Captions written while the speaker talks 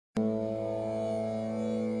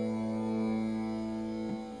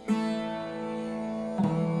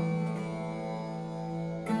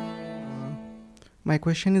My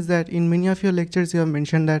question is that in many of your lectures you have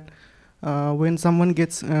mentioned that when someone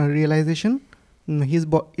gets realization,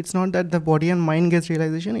 it's not that the body and mind gets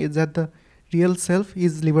realization, it's that the real self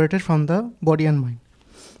is liberated from the body and mind.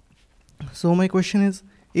 So my question is,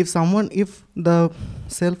 if the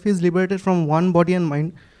self is liberated from one body and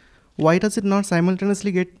mind, why does it not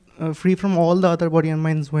simultaneously get free from all the other body and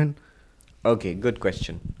minds when? Okay, good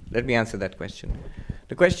question. Let me answer that question.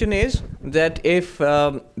 The question is that if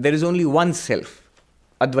there is only one self,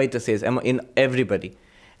 Advaita says, in everybody,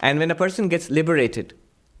 and when a person gets liberated,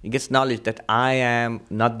 he gets knowledge that I am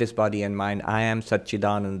not this body and mind, I am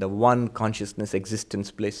Satchidananda, the one consciousness,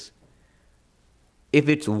 existence, bliss. If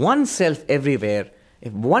it's one self everywhere,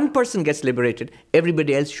 if one person gets liberated,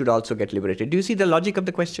 everybody else should also get liberated. Do you see the logic of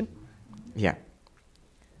the question? Yeah.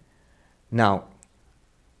 Now,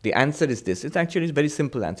 the answer is this. It's actually a very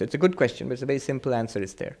simple answer. It's a good question, but it's a very simple answer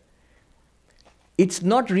is there. It's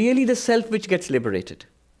not really the self which gets liberated.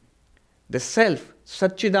 The self,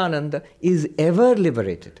 Satchidananda, is ever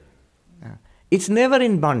liberated. It's never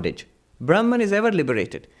in bondage. Brahman is ever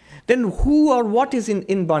liberated. Then who or what is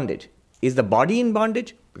in bondage? Is the body in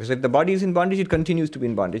bondage? Because if the body is in bondage, it continues to be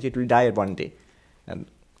in bondage. It will die one day. And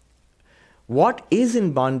what is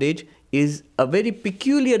in bondage is a very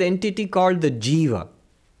peculiar entity called the jiva,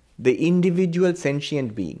 the individual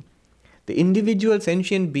sentient being. The individual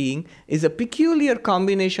sentient being is a peculiar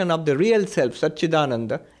combination of the real self,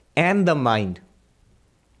 Satchidananda, and the mind.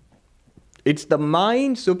 It's the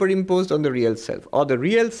mind superimposed on the real self, or the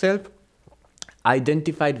real self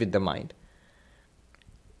identified with the mind.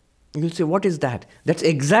 You'll say, what is that? That's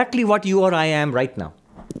exactly what you or I am right now.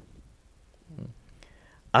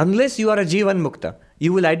 Unless you are a Jivan Mukta,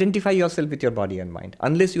 you will identify yourself with your body and mind.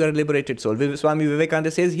 Unless you are a liberated soul. Swami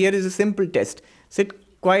Vivekananda says, here is a simple test.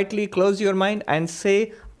 Sit quietly, close your mind and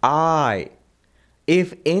say, I.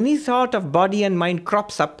 If any thought of body and mind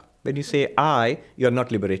crops up, when you say I, you are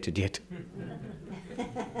not liberated yet.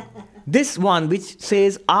 This one which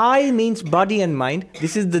says I means body and mind,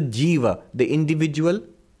 this is the jiva, the individual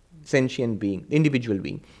sentient being, individual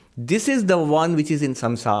being. This is the one which is in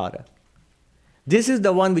samsara. This is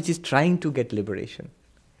the one which is trying to get liberation.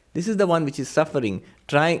 This is the one which is suffering,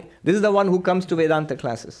 trying. This is the one who comes to Vedanta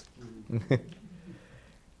classes.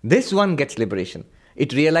 This one gets liberation.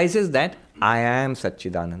 It realizes that I am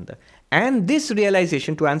Satchidananda. And this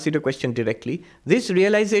realization, to answer the question directly, this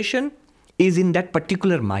realization is in that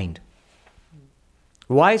particular mind.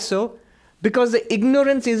 Why so? Because the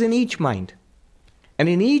ignorance is in each mind. And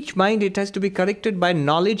in each mind, it has to be corrected by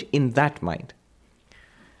knowledge in that mind.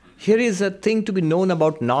 Here is a thing to be known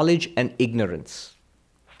about knowledge and ignorance.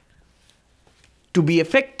 To be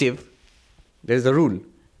effective, there is a rule.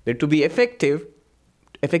 That to be effective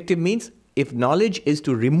means if knowledge is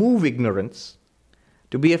to remove ignorance,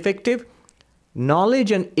 to be effective,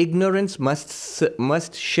 knowledge and ignorance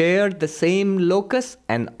must share the same locus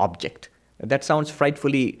and object. That sounds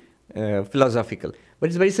frightfully philosophical, but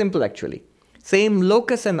it's very simple actually. Same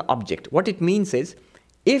locus and object. What it means is,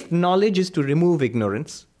 if knowledge is to remove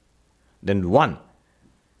ignorance, then one,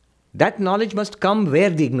 that knowledge must come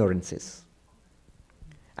where the ignorance is.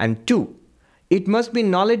 And two, it must be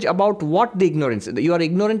knowledge about what the ignorance is. You are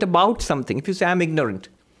ignorant about something. If you say, I'm ignorant,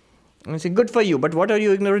 I say, good for you, but what are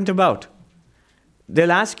you ignorant about?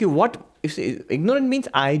 They'll ask you what. If ignorant means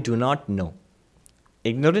I do not know.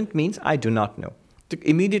 Ignorant means I do not know.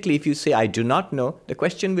 Immediately, if you say I do not know, the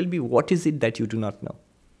question will be, what is it that you do not know?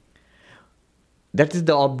 That is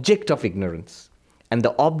the object of ignorance. And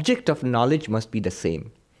the object of knowledge must be the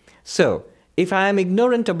same. So, if I am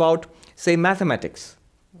ignorant about, say, mathematics,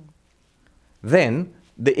 then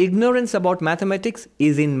the ignorance about mathematics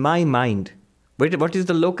is in my mind. What is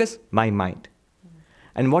the locus? My mind.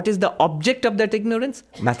 And what is the object of that ignorance?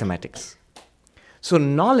 Mathematics. So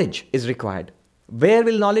knowledge is required. Where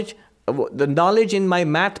will knowledge? The knowledge in my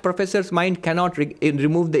math professor's mind cannot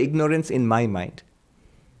remove the ignorance in my mind.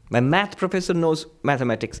 My math professor knows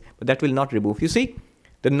mathematics, but that will not remove. You see,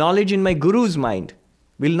 the knowledge in my guru's mind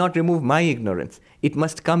will not remove my ignorance. It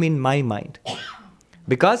must come in my mind.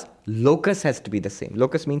 Because locus has to be the same.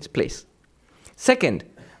 Locus means place. Second,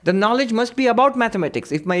 the knowledge must be about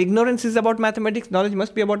mathematics. If my ignorance is about mathematics, knowledge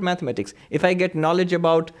must be about mathematics. If I get knowledge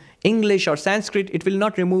about English or Sanskrit, it will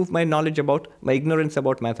not remove my knowledge about my ignorance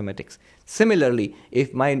about mathematics. Similarly,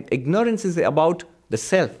 if my ignorance is about the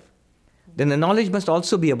self, then the knowledge must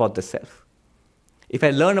also be about the self. If I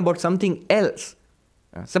learn about something else,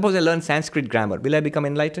 suppose I learn Sanskrit grammar, will I become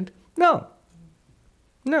enlightened? No.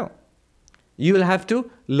 No. You will have to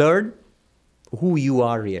learn who you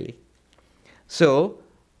are really. So,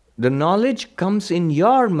 the knowledge comes in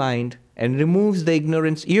your mind and removes the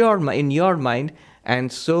ignorance in your mind,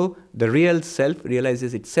 And so the real self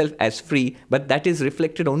realizes itself as free, but that is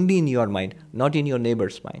reflected only in your mind, not in your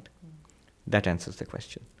neighbor's mind. That answers the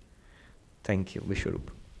question. Thank you, Vishwarup.